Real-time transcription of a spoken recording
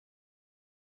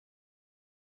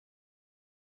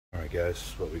Alright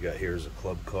guys, what we got here is a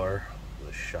club car with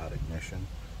a shot ignition.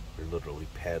 They're literally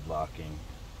padlocking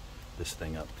this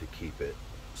thing up to keep it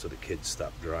so the kids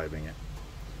stop driving it,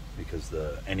 because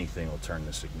anything will turn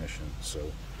this ignition.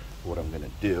 So what I'm going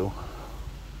to do,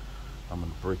 I'm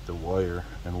going to break the wire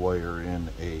and wire in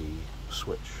a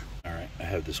switch. Alright, I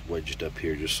have this wedged up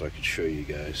here just so I can show you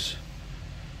guys.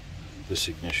 This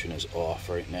ignition is off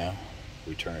right now.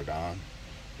 We turn it on,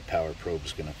 the power probe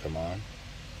is going to come on.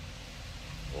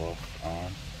 Off,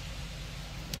 on.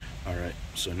 Alright,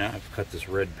 so now I've cut this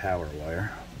red power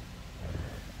wire.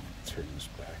 Turn this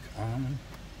back on.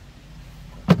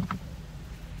 I'm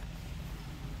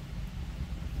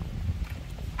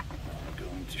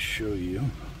going to show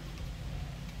you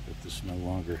that this no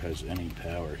longer has any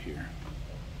power here.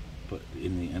 But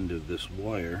in the end of this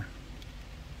wire,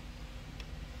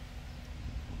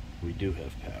 we do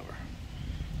have power.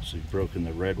 So we've broken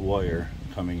the red wire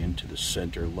coming into the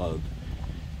center lug.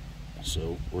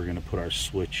 So we're going to put our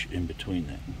switch in between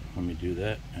that. Let me do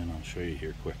that and I'll show you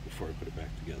here quick before I put it back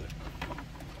together.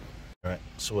 Alright,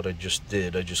 so what I just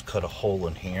did, I just cut a hole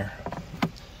in here.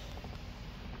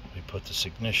 We put this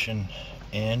ignition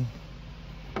in,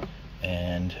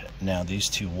 and now these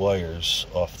two wires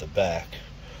off the back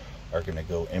are going to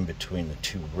go in between the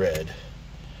two red,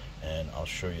 and I'll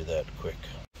show you that quick.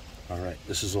 Alright,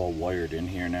 this is all wired in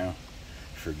here now.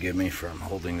 Forgive me for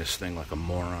holding this thing like a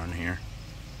moron here.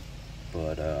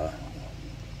 But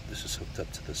this is hooked up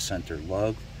to the center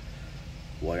lug.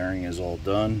 Wiring is all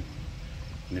done.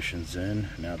 Ignition's in.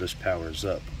 Now this powers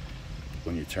up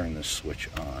when you turn this switch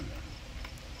on.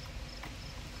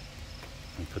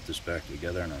 I'll put this back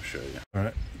together and I'll show you.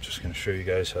 Alright, I'm just going to show you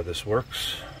guys how this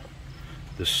works.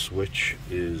 This switch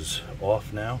is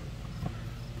off now.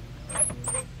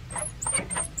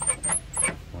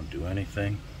 Won't do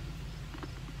anything.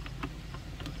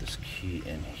 Put this key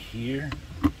in here.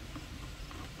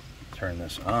 Turn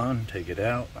this on, take it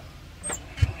out.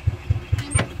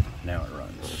 Now it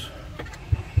runs.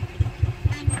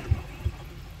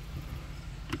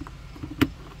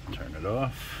 Turn it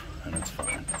off, and it's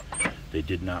fine. They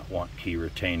did not want key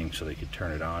retaining so they could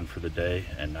turn it on for the day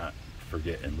and not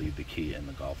forget and leave the key in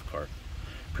the golf cart.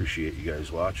 Appreciate you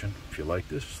guys watching. If you like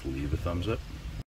this, leave a thumbs up.